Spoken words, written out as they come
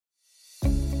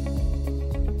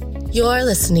You're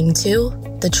listening to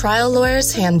The Trial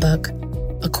Lawyer's Handbook,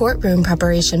 a courtroom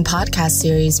preparation podcast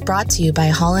series brought to you by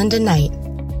Holland & Knight.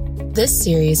 This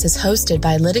series is hosted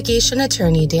by litigation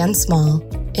attorney Dan Small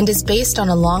and is based on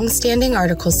a long-standing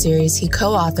article series he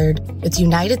co-authored with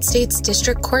United States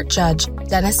District Court Judge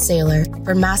Dennis Saylor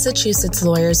for Massachusetts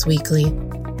Lawyers Weekly.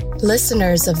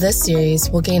 Listeners of this series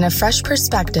will gain a fresh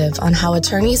perspective on how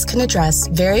attorneys can address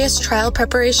various trial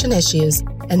preparation issues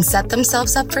and set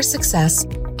themselves up for success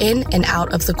in and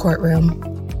out of the courtroom.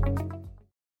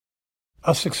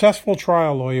 A successful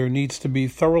trial lawyer needs to be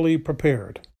thoroughly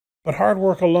prepared. But hard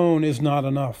work alone is not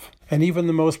enough, and even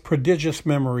the most prodigious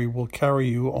memory will carry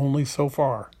you only so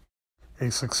far. A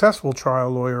successful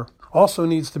trial lawyer also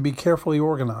needs to be carefully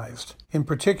organized. In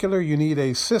particular, you need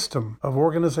a system of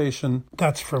organization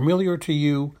that's familiar to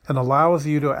you and allows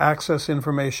you to access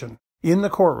information in the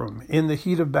courtroom, in the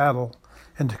heat of battle,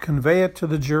 and to convey it to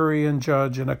the jury and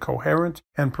judge in a coherent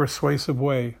and persuasive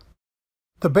way.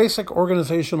 The basic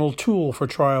organizational tool for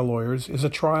trial lawyers is a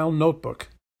trial notebook.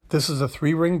 This is a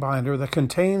 3-ring binder that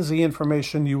contains the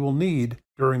information you will need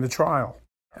during the trial.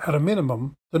 At a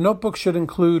minimum, the notebook should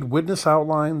include witness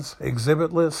outlines,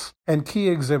 exhibit lists, and key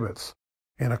exhibits.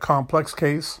 In a complex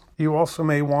case, you also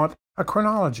may want a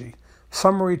chronology,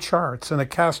 summary charts, and a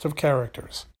cast of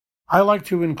characters. I like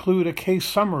to include a case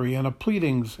summary and a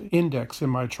pleadings index in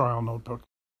my trial notebook.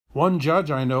 One judge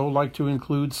I know liked to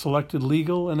include selected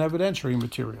legal and evidentiary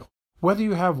material. Whether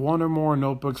you have one or more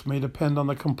notebooks may depend on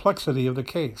the complexity of the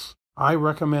case. I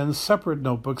recommend separate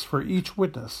notebooks for each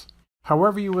witness.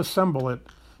 However you assemble it,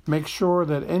 make sure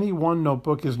that any one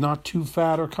notebook is not too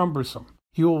fat or cumbersome.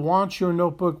 You will want your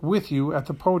notebook with you at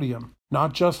the podium,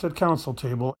 not just at counsel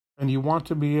table, and you want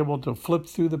to be able to flip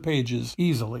through the pages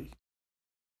easily.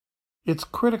 It's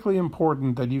critically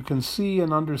important that you can see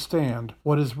and understand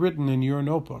what is written in your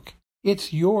notebook.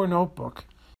 It's your notebook.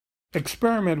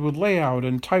 Experiment with layout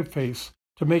and typeface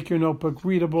to make your notebook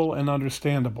readable and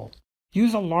understandable.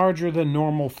 Use a larger than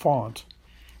normal font.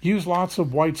 Use lots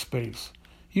of white space.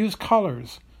 Use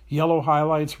colors, yellow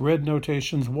highlights, red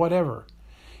notations, whatever.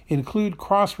 Include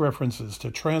cross-references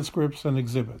to transcripts and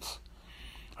exhibits.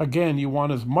 Again, you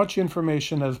want as much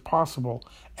information as possible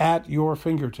at your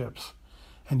fingertips,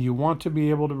 and you want to be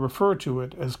able to refer to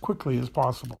it as quickly as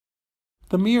possible.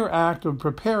 The mere act of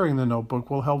preparing the notebook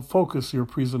will help focus your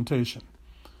presentation.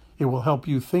 It will help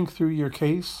you think through your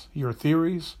case, your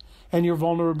theories, and your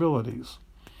vulnerabilities.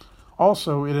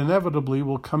 Also, it inevitably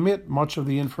will commit much of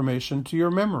the information to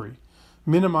your memory,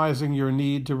 minimizing your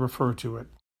need to refer to it.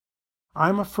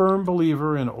 I'm a firm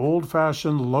believer in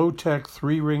old-fashioned, low-tech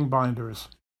 3-ring binders.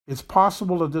 It's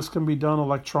possible that this can be done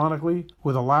electronically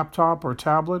with a laptop or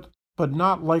tablet, but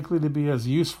not likely to be as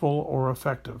useful or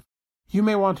effective. You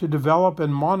may want to develop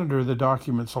and monitor the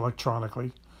documents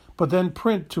electronically, but then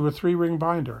print to a 3-ring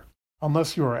binder,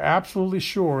 unless you are absolutely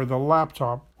sure the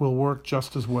laptop will work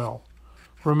just as well.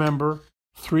 Remember,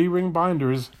 3-ring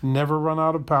binders never run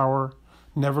out of power,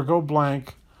 never go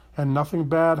blank, and nothing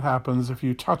bad happens if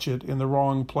you touch it in the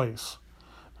wrong place.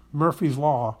 Murphy's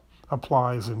Law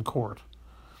applies in court.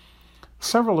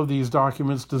 Several of these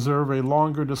documents deserve a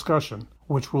longer discussion,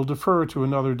 which we'll defer to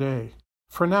another day.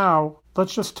 For now,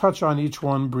 let's just touch on each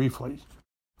one briefly.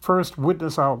 First,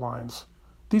 witness outlines.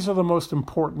 These are the most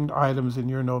important items in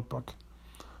your notebook.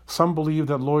 Some believe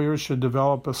that lawyers should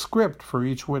develop a script for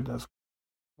each witness,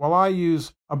 while I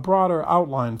use a broader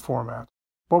outline format.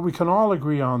 What we can all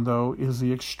agree on, though, is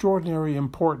the extraordinary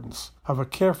importance of a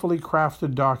carefully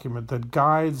crafted document that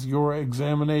guides your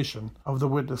examination of the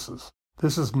witnesses.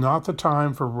 This is not the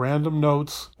time for random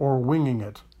notes or winging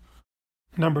it.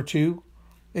 Number 2,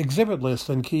 exhibit list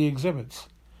and key exhibits.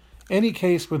 Any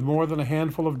case with more than a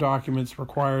handful of documents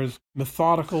requires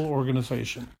methodical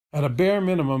organization. At a bare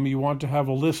minimum, you want to have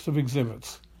a list of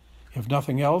exhibits. If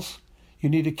nothing else, you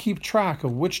need to keep track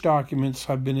of which documents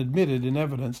have been admitted in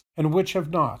evidence and which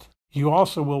have not. You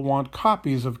also will want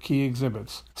copies of key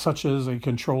exhibits, such as a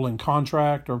controlling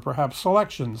contract or perhaps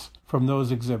selections from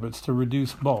those exhibits to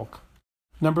reduce bulk.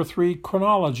 Number 3,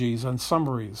 chronologies and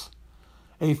summaries.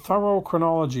 A thorough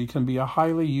chronology can be a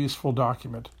highly useful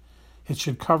document. It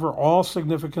should cover all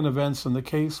significant events in the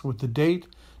case with the date,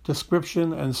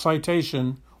 description, and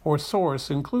citation or source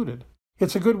included.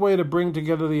 It's a good way to bring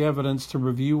together the evidence to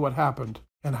review what happened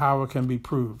and how it can be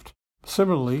proved.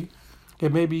 Similarly,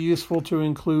 it may be useful to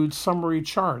include summary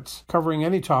charts covering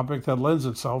any topic that lends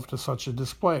itself to such a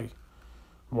display.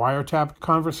 Wiretap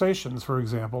conversations, for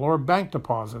example, or bank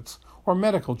deposits, or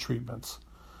medical treatments.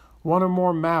 One or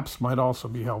more maps might also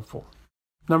be helpful.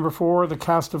 Number 4, the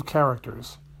cast of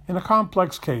characters. In a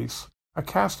complex case, A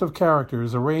cast of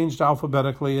characters arranged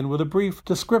alphabetically and with a brief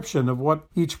description of what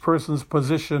each person's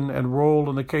position and role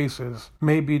in the case is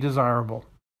may be desirable.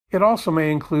 It also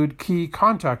may include key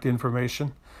contact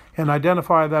information and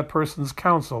identify that person's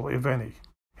counsel, if any.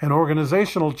 An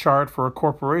organizational chart for a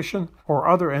corporation or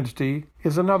other entity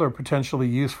is another potentially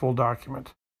useful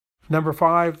document. Number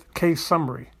 5, case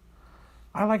summary.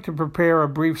 I like to prepare a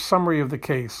brief summary of the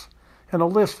case and a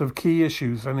list of key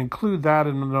issues and include that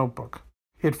in the notebook.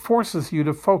 It forces you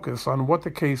to focus on what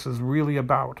the case is really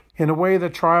about, in a way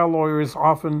that trial lawyers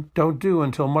often don't do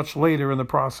until much later in the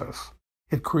process.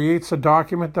 It creates a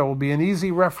document that will be an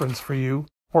easy reference for you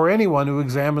or anyone who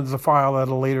examines the file at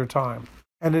a later time,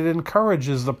 and it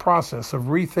encourages the process of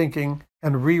rethinking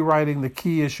and rewriting the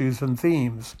key issues and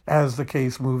themes as the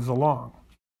case moves along.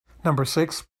 Number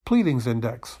 6, pleadings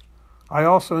index. I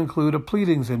also include a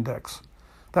pleadings index.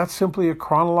 That's simply a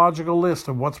chronological list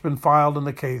of what's been filed in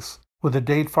the case, with a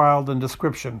date filed and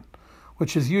description,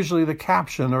 which is usually the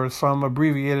caption or some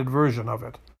abbreviated version of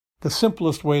it. The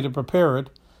simplest way to prepare it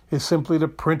is simply to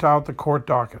print out the court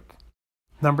docket.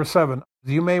 Number 7,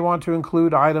 you may want to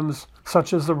include items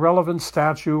such as the relevant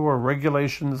statute or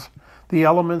regulations, the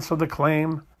elements of the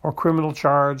claim or criminal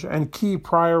charge, and key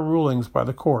prior rulings by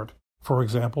the court, for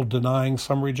example, denying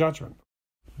summary judgment.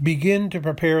 Begin to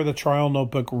prepare the trial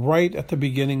notebook right at the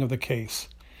beginning of the case.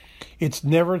 It's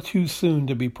never too soon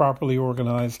to be properly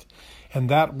organized, and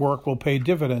that work will pay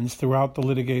dividends throughout the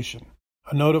litigation.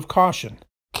 A note of caution: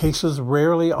 cases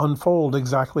rarely unfold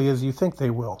exactly as you think they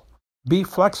will. Be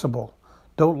flexible.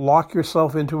 Don't lock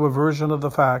yourself into a version of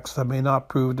the facts that may not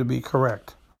prove to be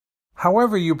correct.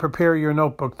 However you prepare your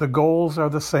notebook, the goals are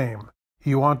the same.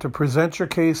 You want to present your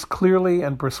case clearly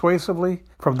and persuasively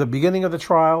from the beginning of the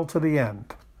trial to the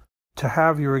end. To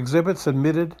have your exhibits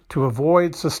admitted, to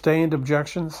avoid sustained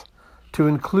objections, to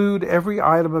include every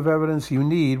item of evidence you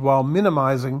need while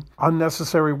minimizing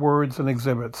unnecessary words and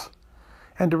exhibits,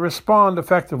 and to respond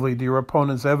effectively to your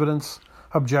opponent's evidence,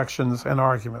 objections, and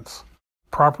arguments.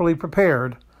 Properly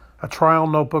prepared, a trial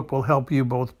notebook will help you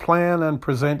both plan and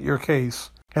present your case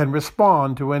and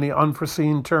respond to any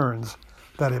unforeseen turns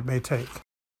that it may take.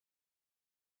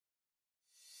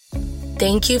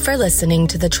 Thank you for listening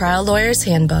to the Trial Lawyer's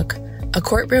Handbook, a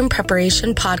courtroom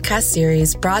preparation podcast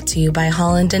series brought to you by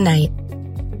Holland & Knight.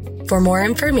 For more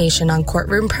information on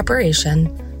courtroom preparation,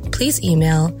 please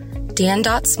email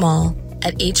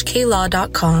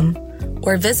dan.small@hklaw.com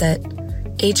or visit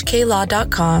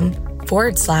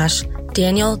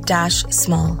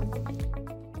hklaw.com/Daniel-Small.